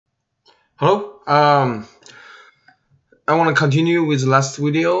Hello. I want to continue with the last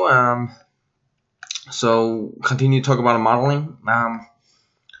video. So continue to talk about modeling.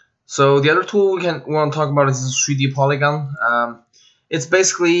 So the other tool we want to talk about is 3D polygon. It's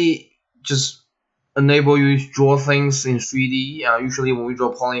basically just enable you to draw things in 3D. Usually when we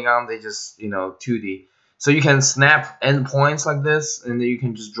draw polygon, they just 2D. So you can snap endpoints like this, and then you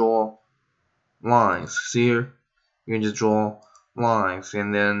can just draw lines. See here, you can just draw lines,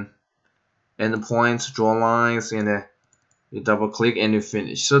 and then endpoints, draw lines, and then you double click and you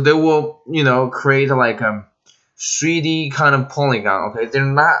finish. So they will create like a 3D kind of polygon. Okay, they're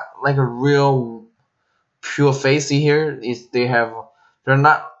not like a real pure face. See here, they're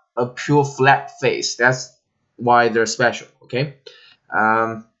not a pure flat face. That's why they're special. Okay,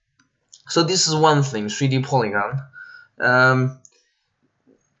 so this is one thing, 3D polygon.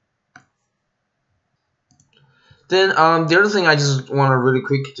 Then the other thing I just want to really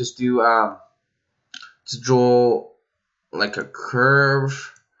quick just do to draw like a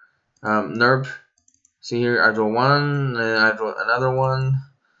curve, NURB. See here, I draw one, and I draw another one,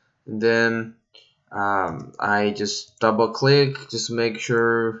 and then I just double click, just make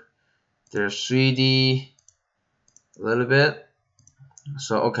sure there's 3D a little bit.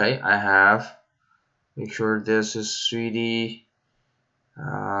 So okay, I have, make sure this is 3D,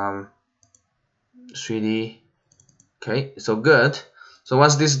 3D. Okay, so good. So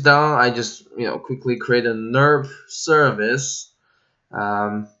once this is done, I just quickly create a NURB service.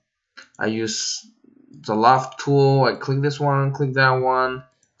 I use the loft tool. I click this one, click that one,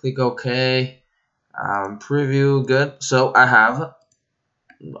 click OK, preview, good. So I have a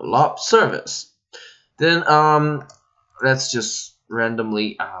loft service. Then let's just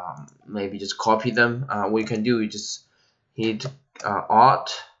randomly maybe just copy them. What you can do, you just hit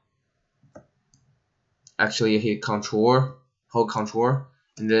Alt. Actually, hit Control, hold Control,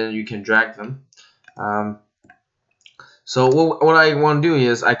 and then you can drag them. So what I want to do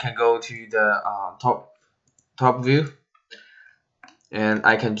is I can go to the top view, and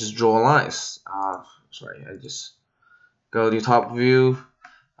I can just draw lines. Sorry, I just go to top view.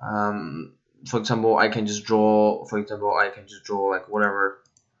 For example, I can just draw. Like whatever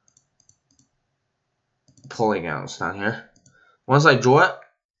polygons down here. Once I draw it,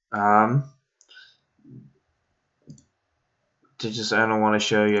 I don't want to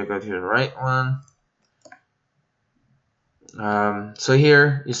show you. I go to the right one. So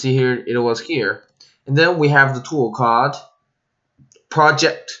here you see here it was here, and then we have the tool called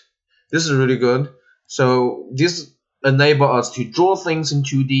project. This is really good. So this enable us to draw things in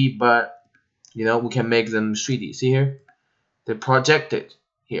 2D, but we can make them 3D. See here, they projected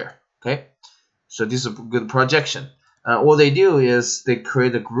here. Okay, so this is a good projection. What they do is they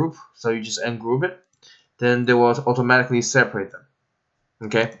create a group, so you just ungroup it, then they will automatically separate them.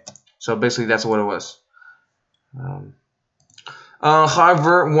 Okay, so basically that's what it was.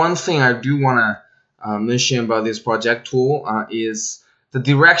 However, one thing I do want to mention about this project tool is the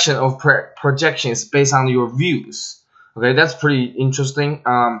direction of projection is based on your views. Okay, that's pretty interesting.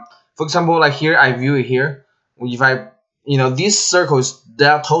 For example, like here, I view it here. If I, this circle is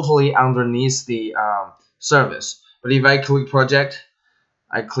totally underneath the surface. But if I click project,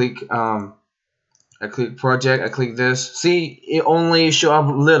 I click project, I click this. See, it only show up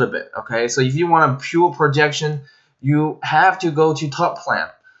a little bit. Okay, so if you want a pure projection, you have to go to top plan.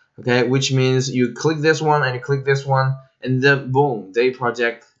 Okay, which means you click this one and you click this one, and then boom, they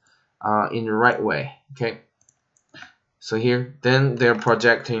project in the right way. Okay, so here, then they're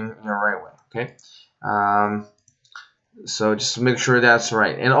projecting in the right way. Okay, so just make sure that's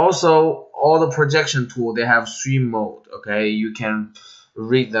right. And also, all the projection tool, they have 3 mode. Okay, you can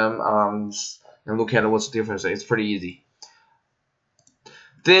read them and look at what's the difference. It's pretty easy.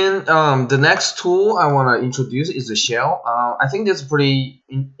 Then the next tool I want to introduce is the shell. I think that's a pretty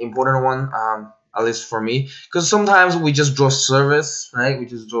important one, at least for me, because sometimes we just draw surface, right? We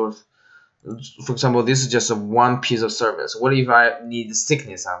just draw, for example, this is just one piece of surface. What if I need the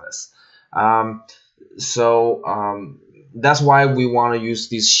thickness on this? That's why we want to use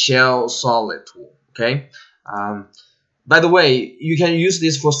this shell solid tool. Okay. By the way, you can use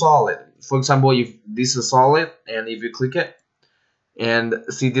this for solid. For example, if this is solid, and if you click it, and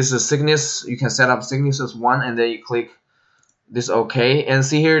see this is thickness, you can set up thickness as 1, and then you click this OK, and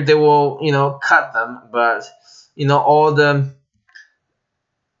see here they will cut them, but all the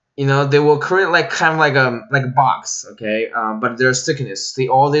they will create like kind of like a box. Okay, but there's thickness. See,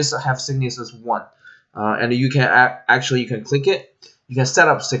 all this have thickness as 1, and you can actually click it. You can set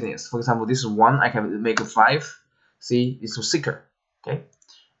up thickness. For example, this is 1. I can make it 5. See, it's thicker. Okay,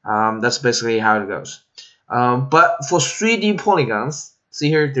 that's basically how it goes. But for 3D polygons, See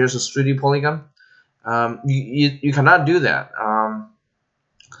here, there's a 3D polygon. You cannot do that.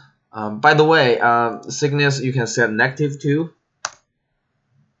 By the way, thickness you can set negative to.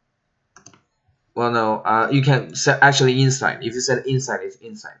 Well, no, you can set actually inside. If you set inside, it's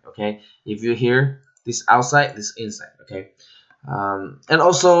inside. Okay. If you hear this outside, this inside. Okay. And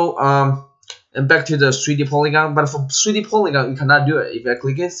also, and back to the 3D polygon. But for 3D polygon, you cannot do it. If I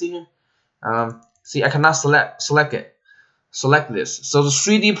click it, see here. See, I cannot select this. So the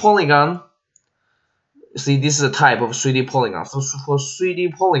 3D polygon. See, this is a type of 3D polygon. So for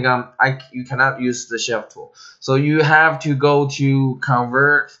 3D polygon, you cannot use the shelf tool. So you have to go to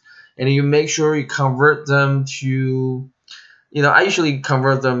convert, and you make sure you convert them to, I usually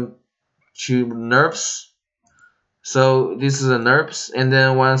convert them to NURBS. So this is a NURBS, and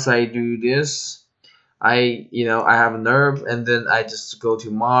then once I do this, I have a NURB, and then I just go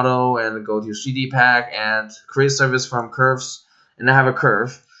to model and go to 3D pack and create service from curves, and I have a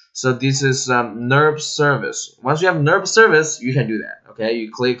curve. So this is NURB service. Once you have NURB service, you can do that. Okay, you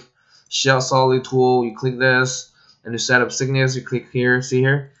click Shell Solid tool, you click this, and you set up thickness. You click here, see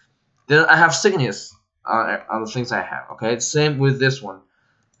here. Then I have thickness on the things I have. Okay, same with this one.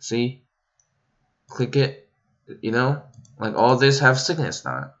 See, click it. Like all this have thickness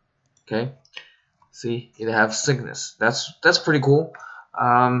on it. Okay, see, it have thickness. That's pretty cool.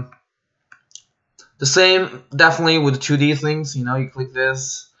 The same definitely with 2D things. You click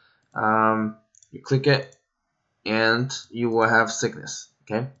this. You click it, and you will have thickness.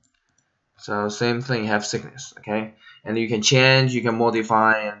 Okay, so same thing, you have thickness. Okay, and you can change, you can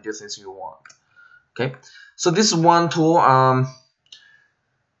modify, and do things you want. Okay, so this is one tool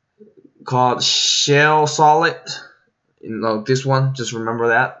called Shell Solid. This one, just remember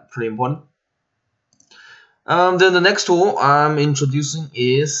that, pretty important. Then the next tool I'm introducing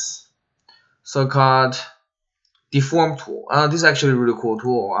is so-called deform tool. This is actually a really cool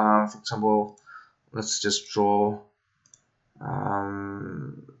tool. For example, let's just draw a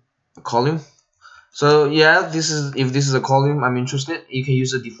column. So yeah, if this is a column I'm interested, you can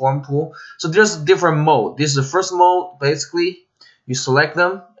use a deform tool. So there's a different mode. This is the first mode. Basically, you select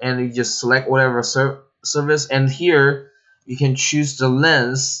them and you just select whatever surface, and here you can choose the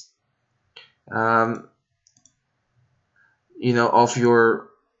length, of your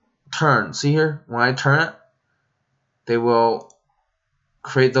turn. See here, when I turn it, they will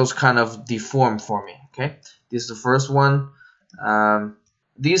create those kind of deform for me. Okay, this is the first one.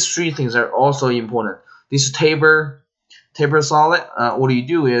 These three things are also important. This is taper solid. What you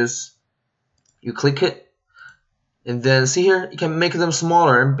do is you click it, and then see here, you can make them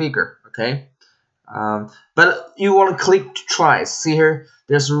smaller and bigger. Okay, but you want to click twice. See here,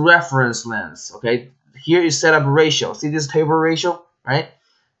 there's reference length. Okay, here you set up ratio. See this taper ratio, right?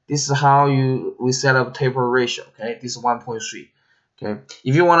 This is how we set up taper ratio. Okay, this is 1.3. Okay,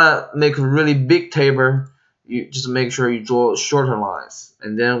 if you want to make a really big taper, you just make sure you draw shorter lines,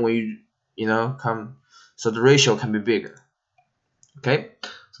 and then when you come, so the ratio can be bigger. Okay,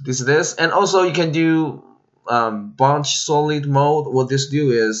 so this is this, and also you can do bunch solid mode. What this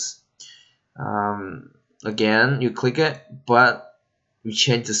do is, again, you click it, but you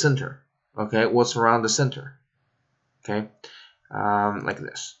change the center. Okay, what's around the center? Okay, like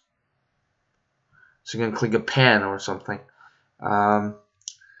this. So you can click a pen or something.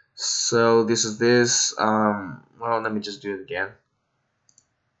 So this is this. Well, let me just do it again.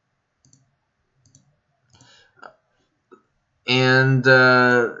 And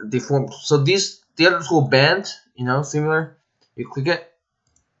deform. So the other tool bend. Similar. You click it.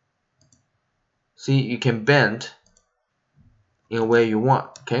 See, you can bend in a way you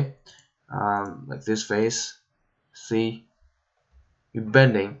want. Okay, like this face. See, you're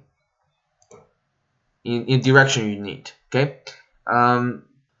bending in direction you need. Okay.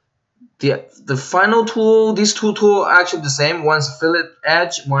 The final tool, these two tools are actually the same. One's fillet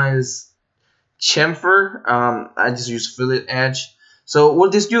edge, one is chamfer. I just use fillet edge. So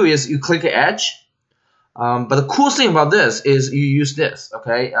what this do is you click edge. But the cool thing about this is you use this.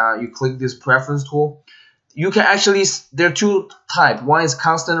 Okay, you click this preference tool. You can actually, there are two types. One is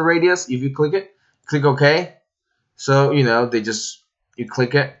constant radius. If you click it, click OK. So you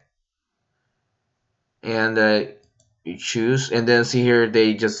click it, and you choose, and then see here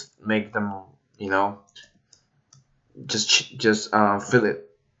they just make them just fillet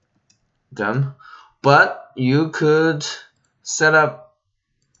them. But you could set up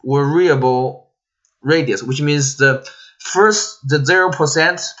variable radius, which means the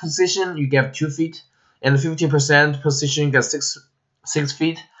 0% position you get 2 feet, and the 50% position you get 6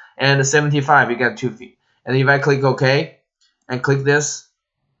 feet, and the 75 you get 2 feet. And if I click OK and click this,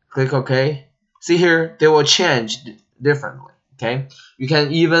 click OK, see here they will change differently. Okay, you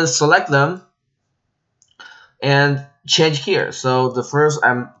can even select them and change here. So the first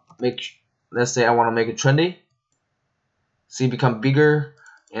let's say I want to make it 20. See, become bigger,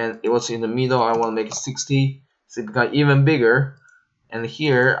 and it was in the middle. I want to make it 60. See, become even bigger, and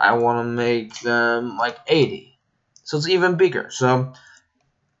here I want to make them like 80. So it's even bigger. So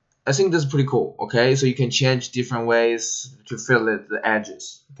I think this is pretty cool. Okay, so you can change different ways to fill it, the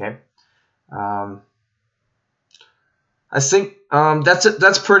edges. Okay, I think that's it.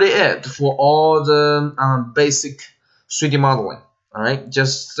 That's pretty it for all the basic 3D modeling. All right,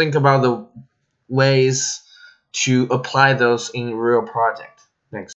 just think about the ways to apply those in real project.